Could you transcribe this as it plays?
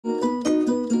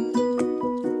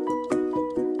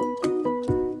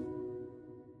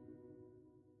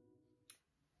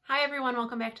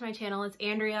welcome back to my channel. It's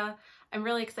Andrea. I'm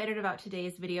really excited about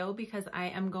today's video because I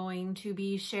am going to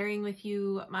be sharing with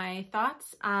you my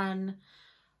thoughts on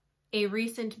a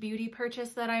recent beauty purchase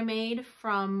that I made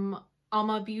from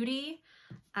UOMA Beauty.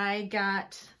 I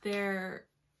got their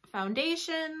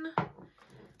foundation,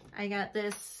 I got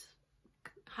this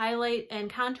highlight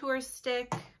and contour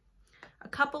stick, a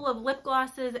couple of lip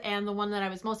glosses, and the one that I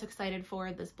was most excited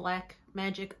for, this Black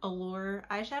Magic Allure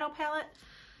eyeshadow palette.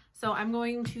 So I'm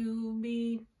going to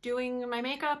be doing my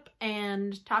makeup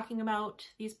and talking about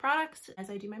these products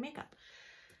as I do my makeup.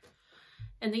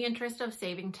 In the interest of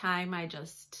saving time, I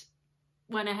just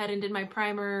went ahead and did my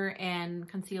primer and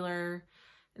concealer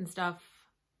and stuff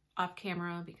off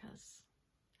camera because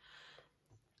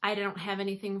I don't have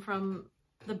anything from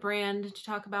the brand to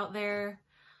talk about there.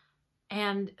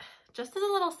 And just as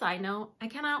a little side note, I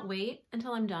cannot wait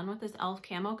until I'm done with this e.l.f.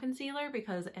 Camo Concealer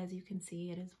because, as you can see,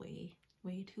 it is way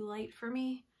too light for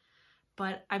me.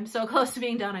 But I'm so close to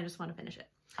being done, I just want to finish it.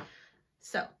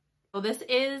 So this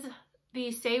is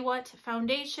the Say What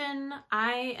foundation.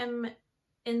 I am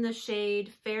in the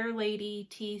shade Fair Lady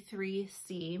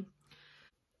T3C.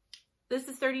 This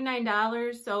is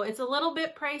 $39, so it's a little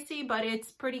bit pricey, but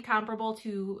it's pretty comparable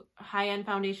to high-end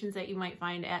foundations that you might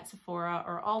find at Sephora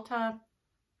or Ulta.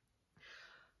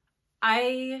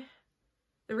 The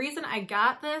reason I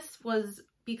got this was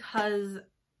because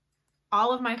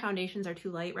all of my foundations are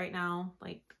too light right now.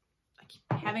 Like, I keep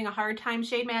having a hard time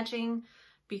shade matching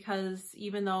because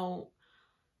even though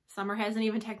summer hasn't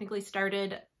even technically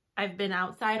started, I've been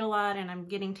outside a lot and I'm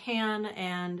getting tan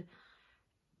and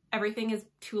everything is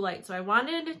too light. So I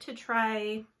wanted to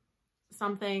try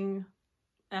something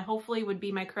that hopefully would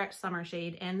be my correct summer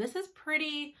shade. And this is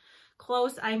pretty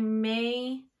close. I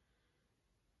may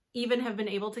even have been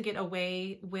able to get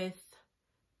away with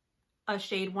a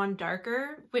shade 1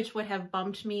 darker, which would have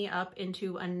bumped me up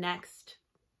into a next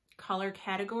color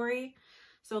category.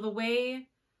 So the way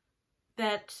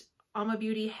that UOMA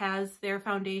Beauty has their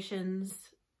foundations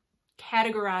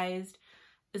categorized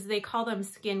is they call them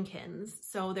skinkins.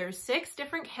 So there's 6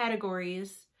 different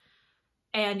categories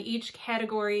and each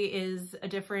category is a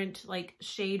different like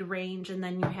shade range, and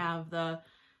then you have the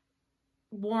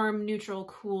warm, neutral,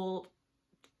 cool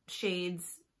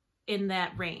shades in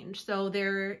that range. So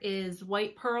there is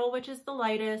White Pearl, which is the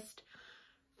lightest,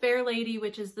 Fair Lady,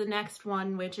 which is the next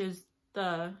one, which is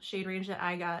the shade range that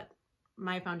I got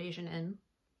my foundation in,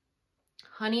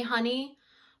 Honey Honey,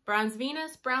 Bronze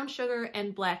Venus, Brown Sugar,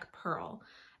 and Black Pearl.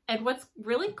 And what's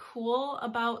really cool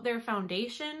about their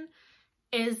foundation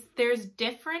is there's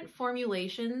different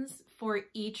formulations for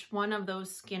each one of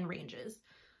those skin ranges.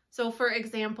 So for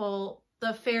example,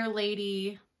 the Fair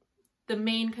Lady, the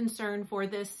main concern for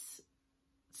this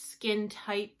skin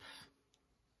type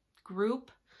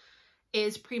group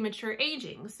is premature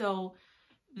aging. So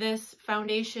this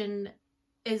foundation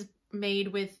is made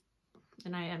with,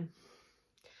 and I am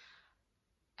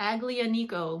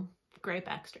Aglianico grape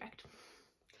extract.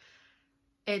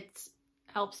 It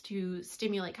helps to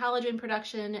stimulate collagen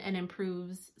production and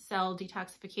improves cell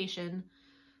detoxification.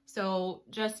 So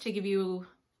just to give you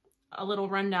a little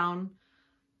rundown,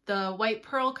 the White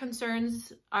Pearl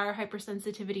concerns are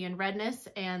hypersensitivity and redness,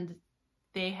 and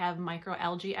they have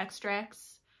microalgae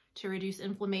extracts to reduce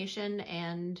inflammation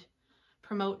and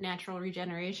promote natural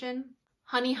regeneration.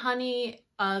 Honey Honey,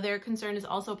 their concern is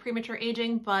also premature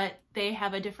aging, but they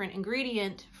have a different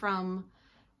ingredient from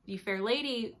the Fair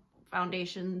Lady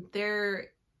foundation.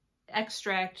 Their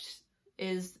extract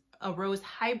is a rose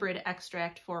hybrid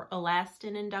extract for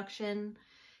elastin induction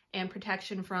and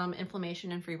protection from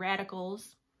inflammation and free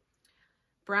radicals.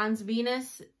 Bronze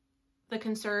Venus, the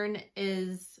concern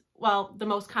is, well, the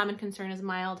most common concern is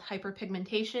mild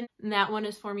hyperpigmentation. And that one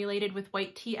is formulated with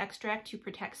white tea extract to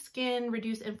protect skin,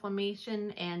 reduce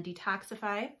inflammation, and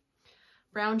detoxify.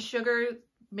 Brown Sugar,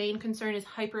 main concern is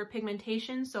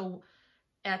hyperpigmentation. So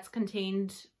that's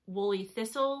contained woolly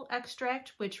thistle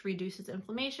extract, which reduces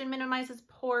inflammation, minimizes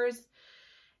pores,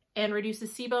 and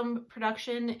reduces sebum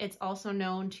production. It's also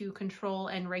known to control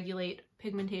and regulate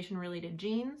pigmentation-related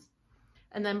genes.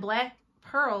 And then Black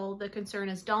Pearl, the concern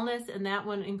is dullness, and that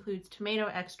one includes tomato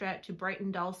extract to brighten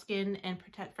dull skin and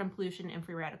protect from pollution and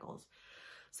free radicals.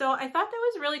 So I thought that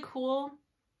was really cool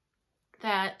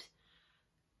that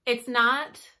it's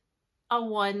not a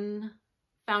one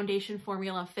foundation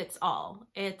formula fits all.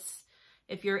 It's,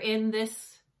 if you're in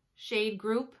this shade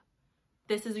group,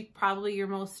 this is probably your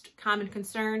most common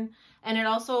concern. And it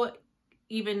also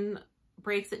even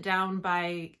breaks it down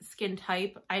by skin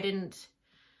type. I didn't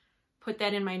put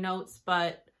that in my notes,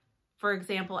 but for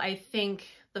example, I think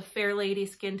the Fair Lady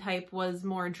skin type was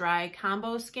more dry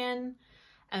combo skin,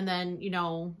 And then, you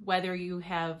know, whether you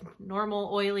have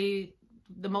normal, oily,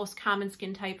 the most common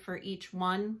skin type for each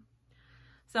one.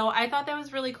 So I thought that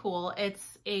was really cool.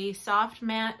 It's a soft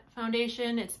matte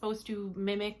foundation. It's supposed to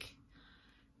mimic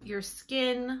your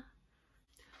skin.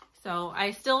 So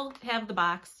I still have the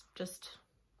box,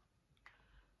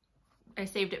 I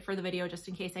saved it for the video just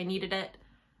in case I needed it.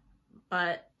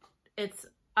 But it's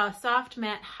a soft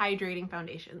matte hydrating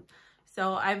foundation.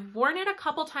 So I've worn it a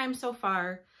couple times so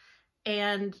far,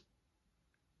 and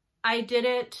I did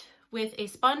it with a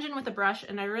sponge and with a brush,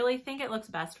 and I really think it looks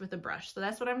best with a brush. So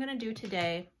that's what I'm gonna do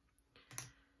today.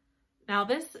 Now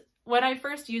this, when I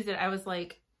first used it, I was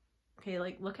like, okay,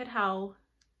 like look at how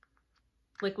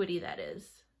liquidy that is.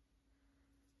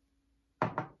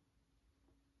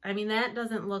 I mean, that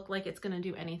doesn't look like it's gonna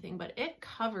do anything, but it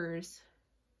covers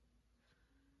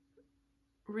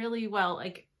really well.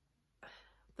 Like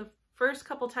the first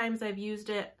couple times I've used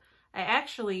it, I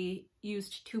actually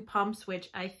used 2 pumps, which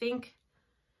I think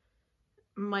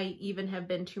might even have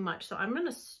been too much. So I'm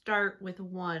gonna start with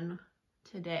 1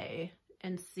 today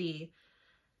and see.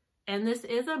 And this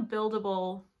is a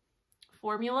buildable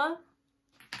formula.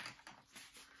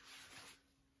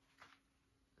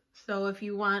 So if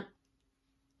you want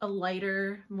a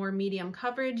lighter, more medium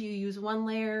coverage, you use 1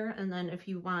 layer. And then if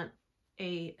you want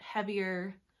a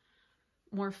heavier,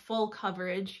 more full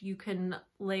coverage, you can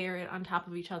layer it on top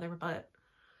of each other. But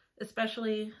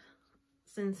especially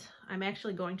since I'm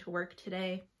actually going to work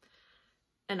today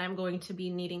and I'm going to be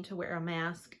needing to wear a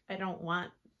mask, I don't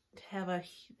want to have a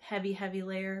heavy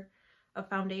layer of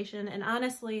foundation. And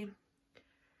honestly,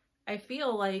 I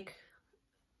feel like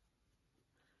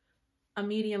a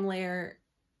medium layer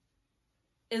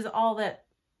is all that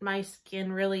my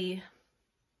skin really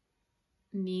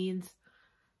needs.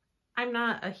 I'm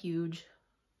not a huge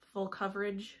full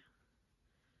coverage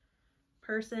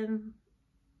person.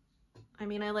 I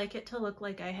mean, I like it to look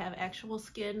like I have actual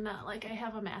skin, not like I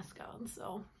have a mask on,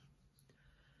 so.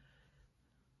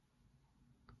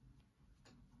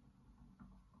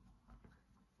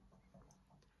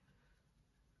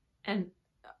 And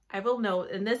I will note,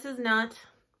 and this is not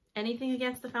anything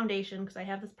against the foundation, because I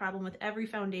have this problem with every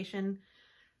foundation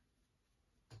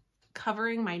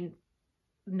covering my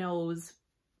nose.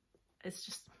 It's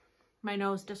just, my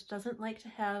nose just doesn't like to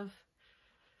have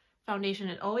foundation.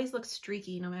 It always looks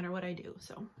streaky no matter what I do.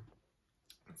 So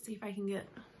let's see if I can get,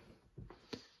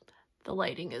 the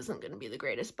lighting isn't going to be the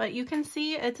greatest, but you can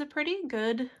see it's a pretty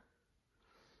good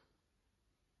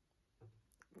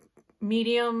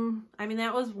medium. I mean,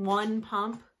 that was 1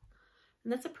 pump,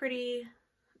 and that's a pretty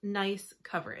nice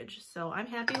coverage. So I'm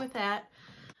happy with that.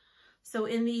 So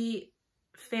in the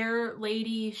Fair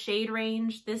Lady shade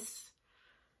range, this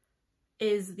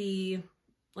is the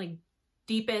like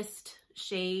deepest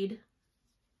shade.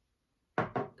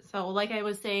 So like I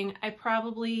was saying, I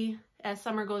probably, as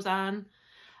summer goes on,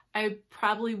 I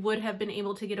probably would have been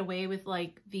able to get away with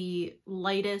like the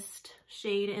lightest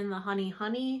shade in the Honey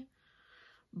Honey,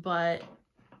 but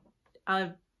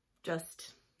I'm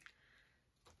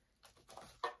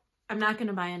not going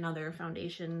to buy another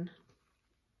foundation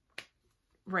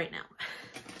right now.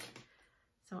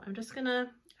 So I'm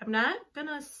not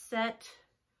gonna set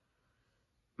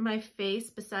my face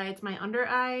besides my under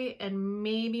eye and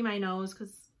maybe my nose,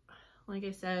 because like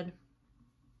I said,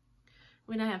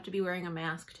 I'm gonna have to be wearing a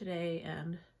mask today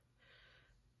and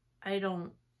I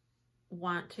don't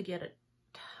want to get a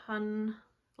ton,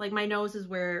 like my nose is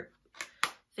where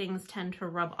things tend to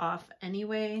rub off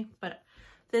anyway. But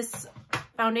this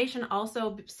foundation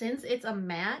also, since it's a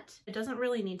matte, it doesn't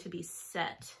really need to be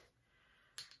set.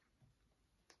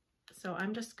 So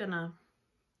I'm just gonna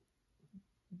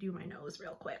do my nose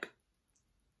real quick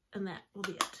and that will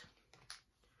be it.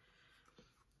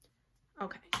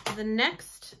 Okay, the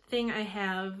next thing I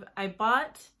have, I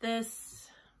bought this,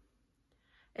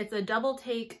 it's a double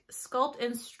take Sculpt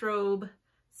and Strobe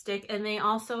stick, and they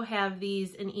also have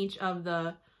these in each of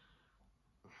the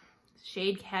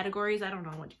shade categories. I don't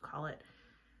know what you call it.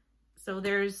 So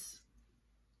there's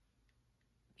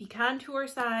the contour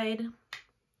side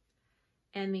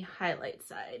and the highlight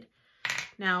side.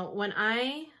 Now, when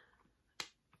I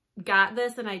got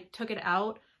this and I took it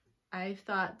out, I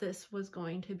thought this was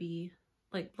going to be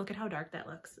like, look at how dark that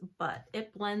looks, but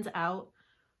it blends out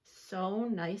so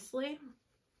nicely.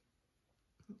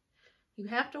 You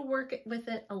have to work with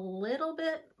it a little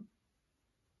bit,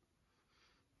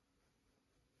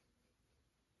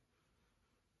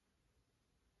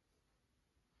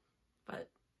 but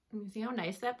you see how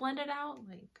nice that blended out?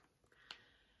 Like,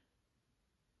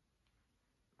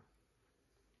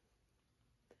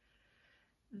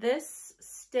 this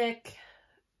stick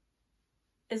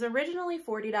is originally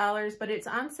 $40, but it's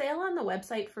on sale on the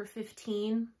website for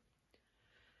 $15,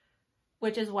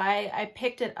 which is why I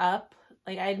picked it up.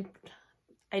 Like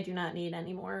I do not need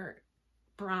any more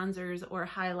bronzers or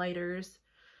highlighters,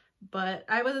 but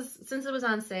since it was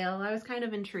on sale, I was kind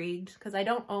of intrigued because I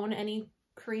don't own any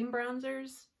cream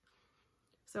bronzers,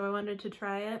 so I wanted to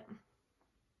try it.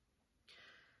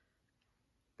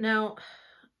 Now,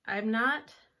 I'm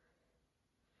not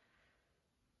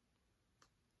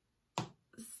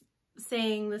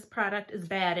saying this product is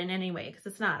bad in any way, because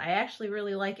it's not. I actually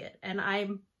really like it, and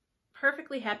I'm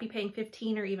perfectly happy paying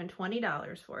 $15 or even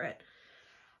 $20 for it.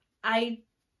 I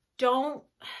don't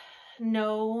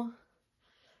know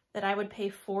that I would pay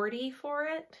 $40 for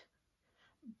it,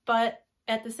 but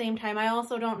at the same time, I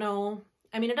also don't know.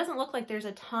 I mean, it doesn't look like there's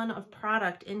a ton of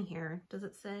product in here. Does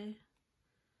it say?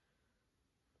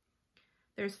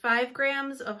 There's 5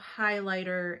 grams of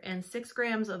highlighter and 6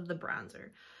 grams of the bronzer.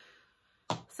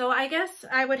 So I guess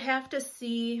I would have to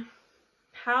see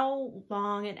how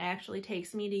long it actually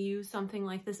takes me to use something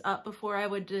like this up before I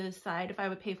would decide if I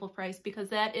would pay full price, because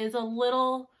that is a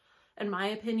little, in my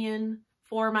opinion,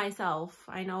 for myself.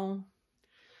 I know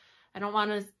I don't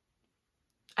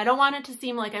want it to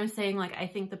seem like I'm saying like I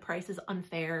think the price is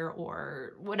unfair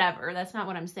or whatever. That's not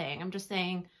what I'm saying. I'm just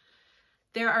saying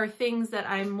there are things that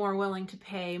I'm more willing to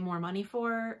pay more money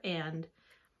for, and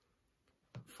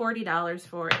 $40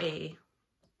 for a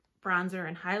bronzer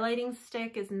and highlighting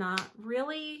stick is not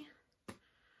really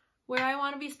where I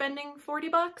want to be spending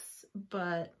 $40,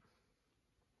 but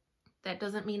that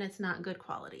doesn't mean it's not good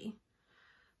quality.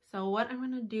 So what I'm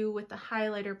going to do with the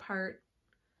highlighter part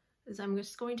is I'm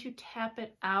just going to tap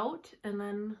it out, and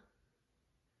then,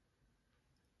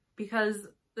 because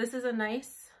this is a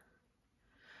nice,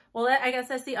 well, I guess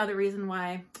that's the other reason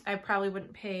why I probably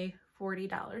wouldn't pay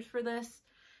 $40 for this,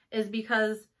 is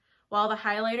because while the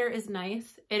highlighter is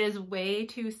nice, it is way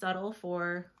too subtle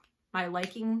for my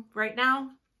liking right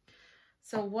now.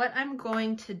 So what I'm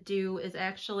going to do is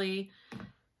actually,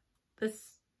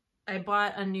 I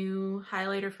bought a new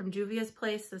highlighter from Juvia's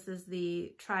Place. This is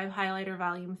the Tribe Highlighter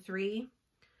Volume 3.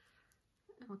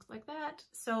 It looks like that.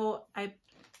 So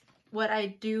what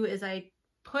I do is I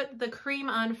put the cream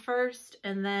on first,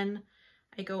 and then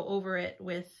I go over it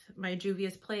with my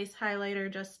Juvia's Place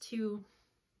highlighter just to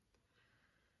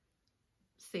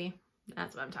see.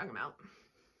 That's what I'm talking about.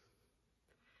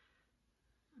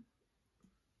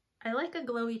 I like a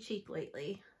glowy cheek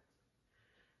lately.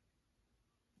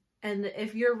 And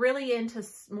if you're really into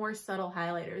more subtle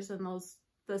highlighters, then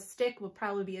the stick will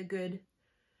probably be a good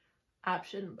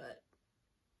option, but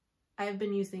I've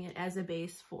been using it as a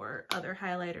base for other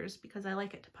highlighters because I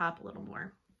like it to pop a little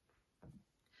more.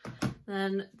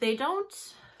 Then I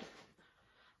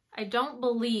don't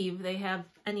believe they have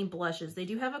any blushes. They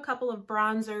do have a couple of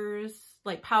bronzers,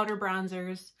 like powder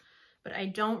bronzers, but I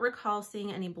don't recall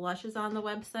seeing any blushes on the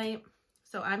website.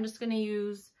 So I'm just going to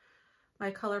use my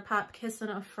ColourPop Kissin'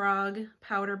 a Frog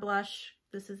powder blush.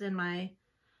 This is in my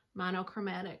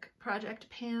monochromatic project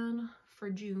pan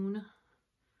for June.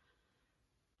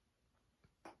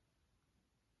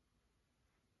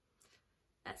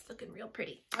 That's looking real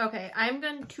pretty. Okay, I'm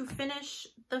going to finish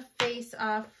the face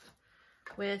off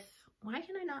with, why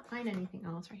can I not find anything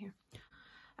else right here?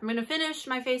 I'm going to finish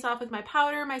my face off with my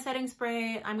powder, my setting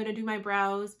spray. I'm going to do my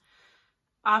brows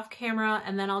off camera,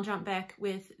 and then I'll jump back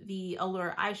with the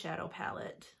Allure eyeshadow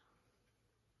palette.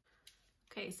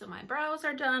 Okay, so my brows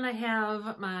are done. I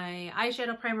have my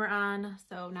eyeshadow primer on,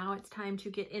 so now it's time to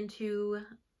get into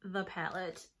the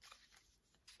palette.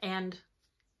 And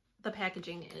the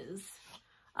packaging is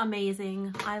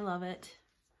amazing. I love it.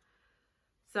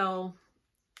 So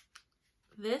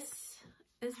this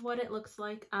is what it looks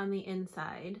like on the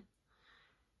inside.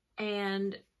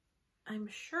 And I'm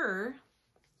sure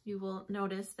you will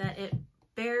notice that it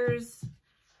bears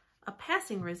a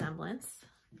passing resemblance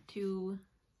to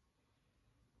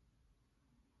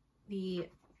the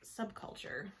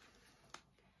subculture.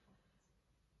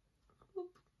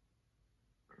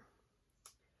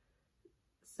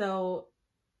 So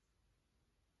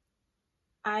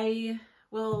I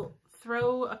will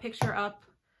throw a picture up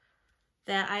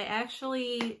that I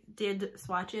actually did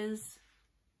swatches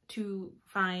to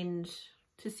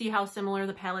see how similar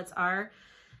the palettes are.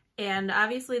 And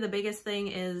obviously the biggest thing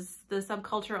is the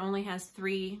subculture only has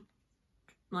 3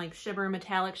 like shimmer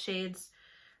metallic shades,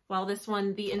 while this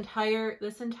one,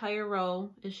 this entire row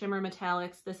is shimmer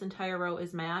metallics, this entire row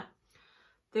is matte.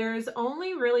 There's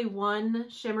only really one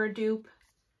shimmer dupe.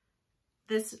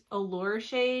 This Allure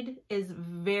shade is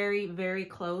very, very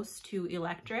close to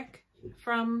Electric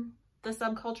from the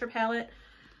subculture palette,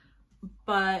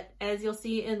 but as you'll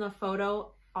see in the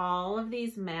photo, all of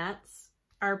these mattes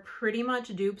are pretty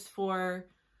much dupes for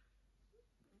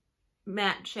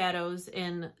matte shadows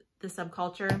in the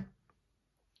subculture.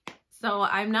 So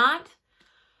I'm not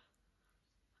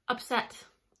upset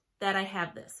that I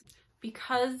have this.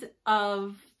 Because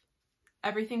of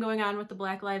everything going on with the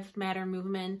Black Lives Matter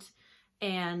movement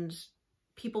and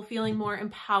people feeling more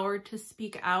empowered to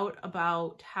speak out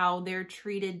about how they're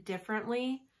treated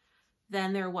differently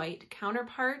than their white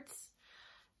counterparts,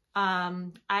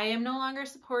 I am no longer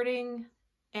supporting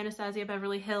Anastasia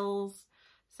Beverly Hills.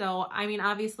 So, I mean,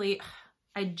 obviously,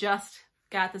 I just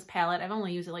got this palette. I've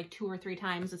only used it like 2 or 3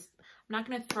 times. I'm not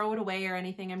going to throw it away or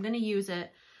anything. I'm going to use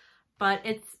it. But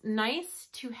it's nice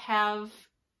to have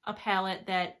a palette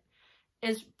that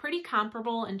is pretty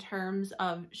comparable in terms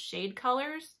of shade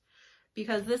colors,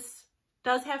 because this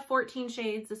does have 14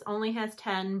 shades. This only has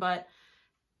 10, but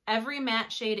every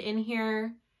matte shade in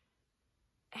here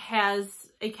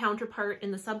has a counterpart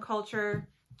in the subculture.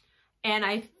 And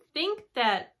I think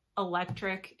that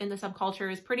electric in the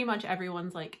subculture is pretty much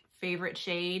everyone's like favorite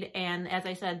shade. And as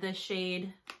I said, this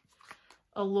shade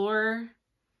Allure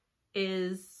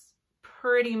is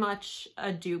pretty much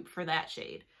a dupe for that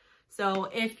shade. So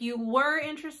if you were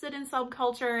interested in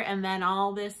subculture and then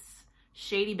all this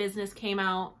shady business came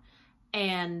out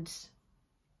and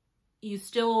you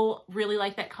still really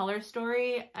like that color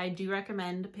story, I do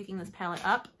recommend picking this palette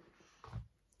up.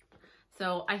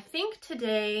 So I think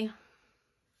today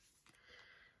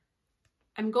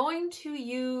I'm going to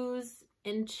use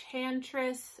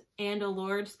Enchantress and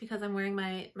Allure just because I'm wearing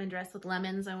my dress with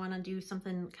lemons. I want to do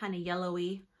something kind of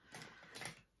yellowy.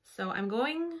 So I'm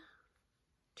going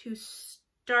to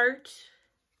start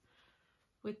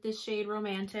with this shade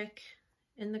Romantic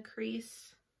in the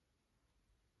crease.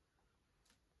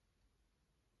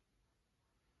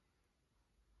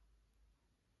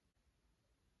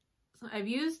 So I've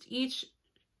used each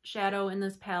shadow in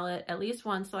this palette at least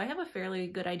once, so I have a fairly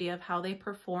good idea of how they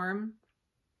perform.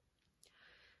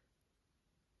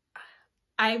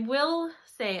 I will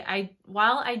say,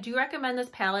 while I do recommend this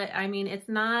palette, I mean, it's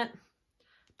not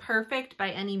perfect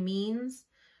by any means.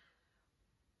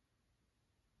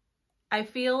 I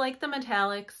feel like the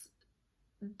metallics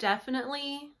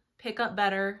definitely pick up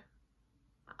better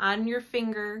on your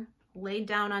finger, laid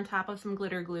down on top of some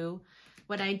glitter glue.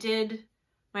 When I did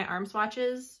my arm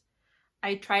swatches,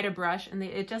 I tried a brush and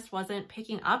it just wasn't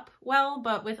picking up well,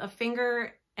 but with a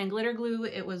finger and glitter glue,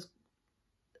 it was,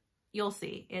 you'll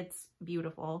see, it's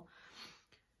beautiful.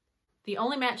 The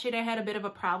only matte shade I had a bit of a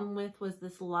problem with was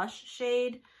this Lush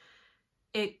shade.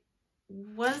 It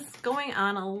was going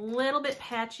on a little bit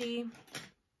patchy,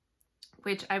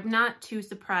 which I'm not too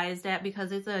surprised at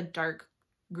because it's a dark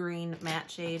green matte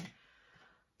shade.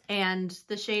 And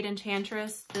the shade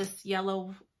Enchantress, this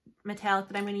yellow metallic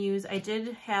that I'm going to use, I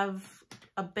did have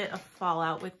a bit of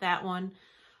fallout with that one,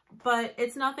 but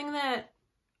it's nothing that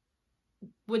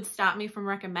would stop me from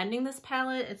recommending this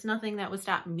palette. It's nothing that would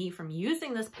stop me from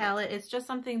using this palette. It's just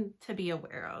something to be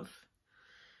aware of.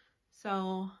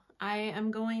 So I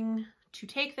am going to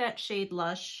take that shade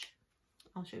Lush.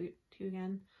 I'll show you to you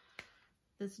again.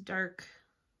 This dark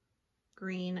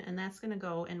green, and that's going to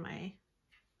go in my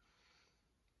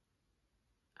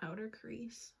outer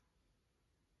crease.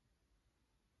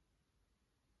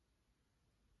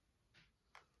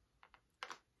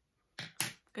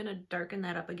 I'm going to darken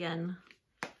that up again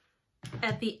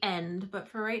at the end, but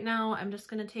for right now, I'm just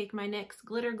going to take my NYX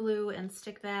glitter glue and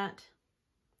stick that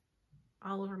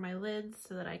all over my lids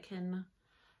so that I can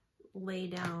lay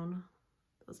down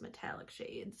those metallic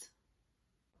shades.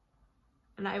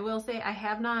 And I will say I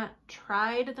have not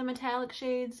tried the metallic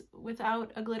shades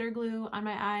without a glitter glue on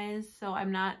my eyes, so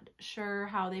I'm not sure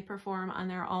how they perform on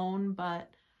their own, but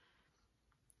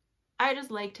I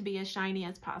just like to be as shiny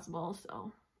as possible,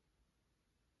 so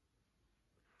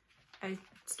I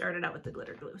started out with the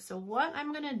glitter glue. So what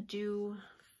I'm gonna do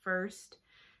first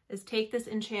is take this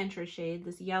Enchantress shade,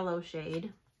 this yellow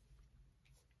shade,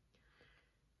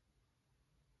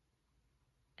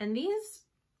 and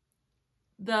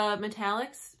the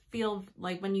metallics feel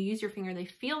like when you use your finger, they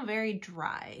feel very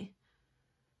dry.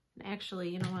 And actually,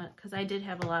 you know what, because I did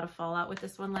have a lot of fallout with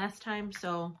this one last time,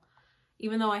 so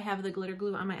even though I have the glitter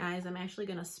glue on my eyes, I'm actually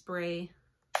gonna spray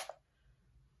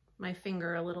my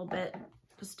finger a little bit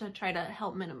just to try to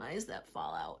help minimize that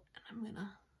fallout. And I'm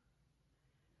gonna,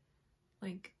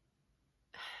 like,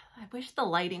 I wish the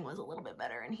lighting was a little bit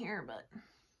better in here, but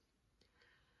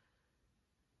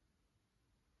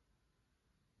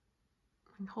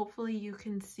hopefully you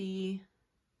can see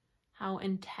how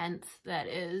intense that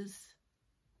is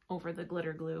over the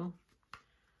glitter glue.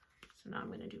 So now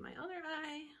I'm gonna do my other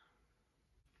eye.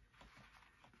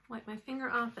 wipe my finger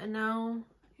off, and now,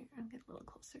 here, I'll get a little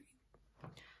closer.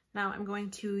 Now I'm going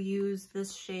to use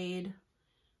this shade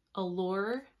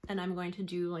Allure, and I'm going to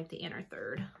do like the inner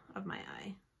third of my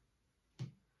eye.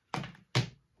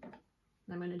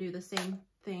 I'm going to do the same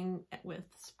thing with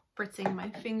spritzing my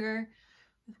finger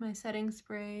with my setting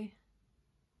spray.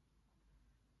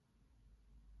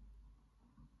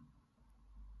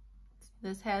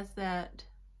 This has that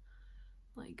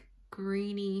like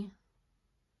greeny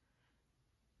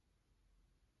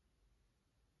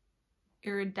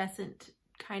iridescent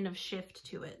kind of shift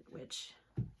to it, which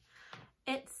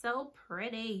it's so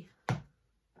pretty.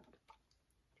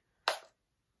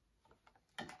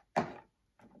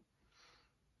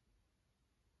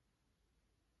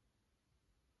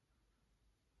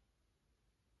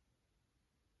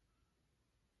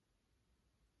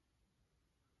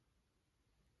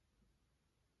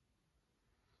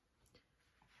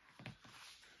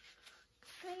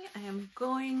 Okay, I am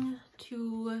going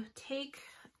to take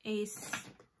a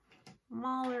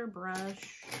smaller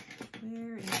brush.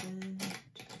 Where is it?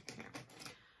 Here.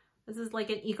 This is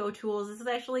like an Eco Tools. This is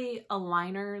actually a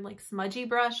liner, like smudgy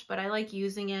brush, but I like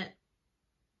using it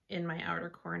in my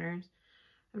outer corners.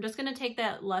 I'm just going to take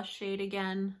that Lush shade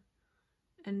again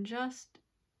and just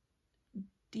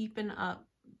deepen up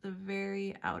the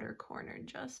very outer corner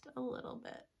just a little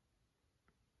bit.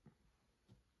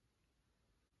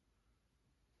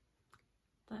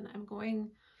 Then I'm going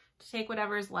to take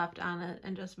whatever's left on it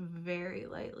and just very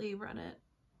lightly run it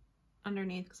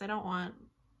underneath, because I don't want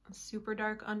a super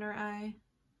dark under eye,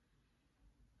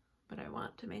 but I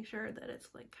want to make sure that it's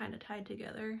like kind of tied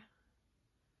together.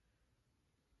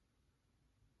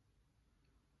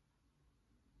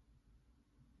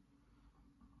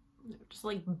 Just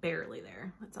like barely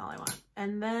there. That's all I want.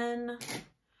 And then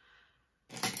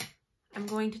I'm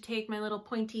going to take my little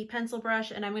pointy pencil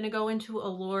brush, and I'm going to go into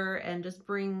Allure and just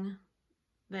bring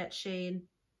that shade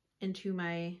into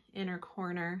my inner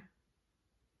corner.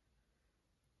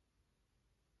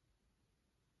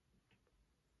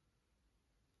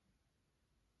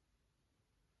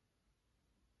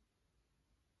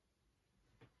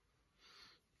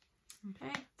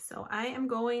 Okay, so I am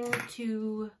going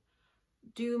to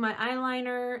do my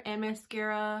eyeliner and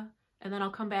mascara, and then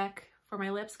I'll come back for my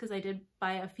lips because I did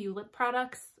buy a few lip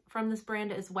products from this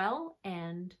brand as well,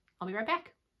 and I'll be right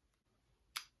back.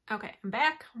 Okay, I'm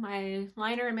back. My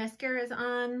liner and mascara is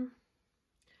on,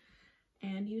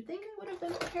 and you'd think I would have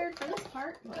been prepared for this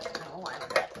part, but no, I'm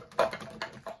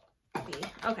not.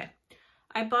 Okay,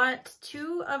 I bought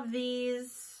 2 of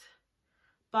these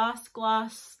Boss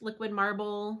Gloss Liquid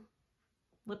Marble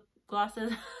lip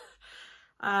glosses.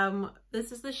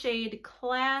 This is the shade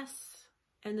Class,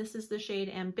 and this is the shade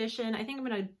Ambition. I think I'm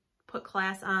going to put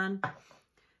Class on.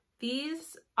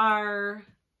 These are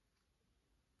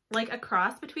like a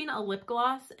cross between a lip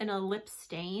gloss and a lip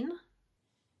stain.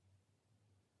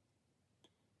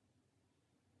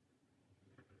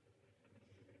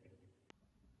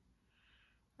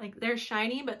 Like, they're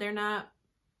shiny, but they're not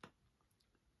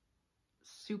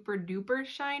super duper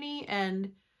shiny,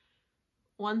 and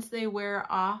once they wear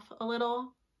off a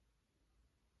little,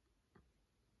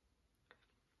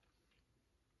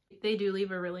 they do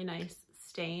leave a really nice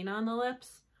stain on the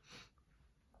lips.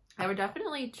 I would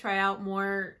definitely try out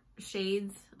more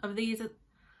shades of these,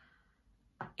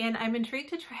 and I'm intrigued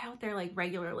to try out their like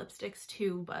regular lipsticks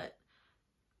too, but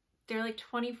they're like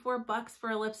 24 bucks for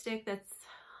a lipstick. That's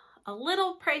a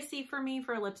little pricey for me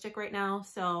for a lipstick right now,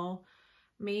 so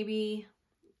maybe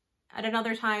at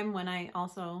another time when I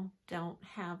also don't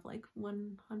have like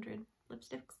 100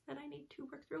 lipsticks that I need to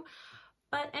work through.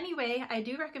 But anyway, I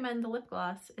do recommend the lip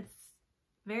gloss. It's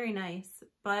very nice.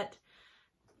 But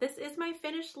this is my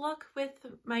finished look with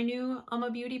my new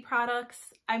UOMA Beauty products.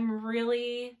 I'm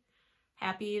really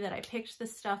happy that I picked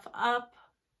this stuff up.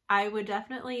 I would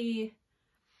definitely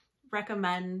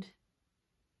recommend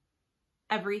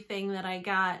everything that I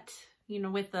got, you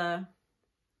know, with the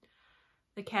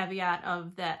caveat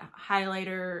of that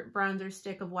highlighter bronzer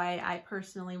stick of why I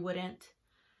personally wouldn't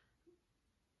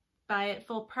buy it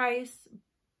full price.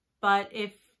 But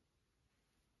if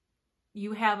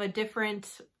you have a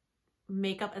different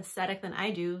makeup aesthetic than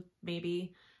I do,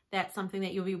 maybe that's something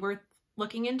that you'll be worth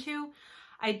looking into.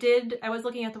 I was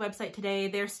looking at the website today.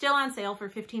 They're still on sale for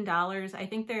 $15. I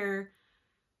think they're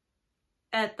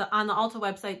on the Ulta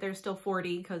website, they're still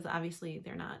 $40 because obviously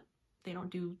they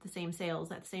don't do the same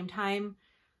sales at the same time.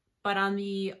 But on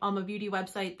the UOMA Beauty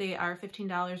website, they are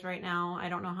 $15 right now. I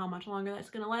don't know how much longer that's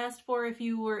going to last for. If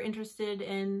you were interested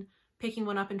in picking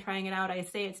one up and trying it out, I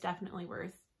say it's definitely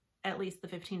worth at least the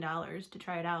 $15 to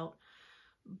try it out.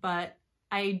 But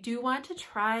I do want to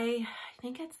try, I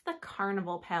think it's the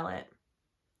Carnival palette.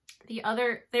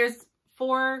 There's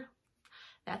four,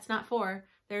 that's not four.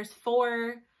 There's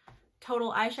 4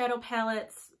 total eyeshadow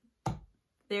palettes.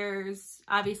 There's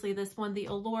obviously this one, the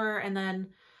Allure, and then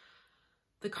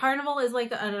the Carnival is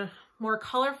like a more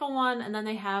colorful one, and then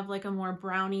they have like a more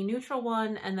browny neutral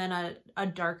one, and then a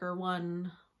darker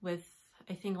one with,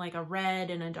 I think, like a red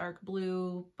and a dark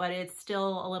blue, but it's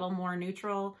still a little more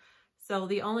neutral. So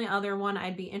the only other one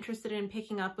I'd be interested in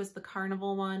picking up was the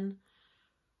Carnival one.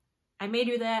 I may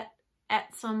do that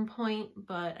at some point,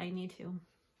 but I need to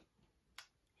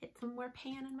hit some more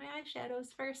pan in my eyeshadows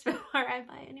first before I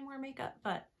buy any more makeup.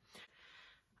 But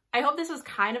I hope this was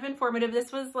kind of informative.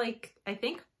 This was like, I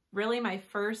think, really my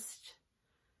first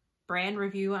brand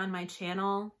review on my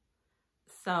channel.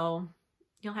 So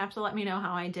you'll have to let me know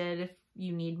how I did. If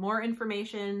you need more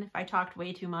information, if I talked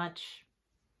way too much.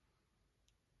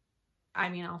 I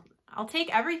mean, I'll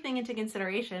take everything into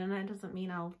consideration. That doesn't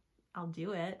mean I'll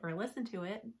do it or listen to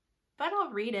it, but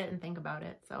I'll read it and think about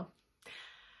it. So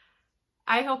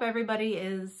I hope everybody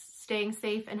is staying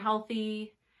safe and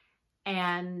healthy,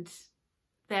 and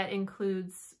that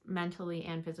includes mentally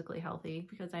and physically healthy,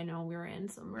 because I know we're in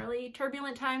some really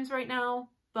turbulent times right now,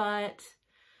 but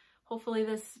hopefully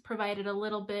this provided a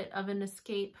little bit of an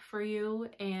escape for you,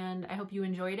 and I hope you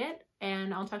enjoyed it,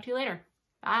 and I'll talk to you later.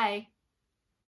 Bye.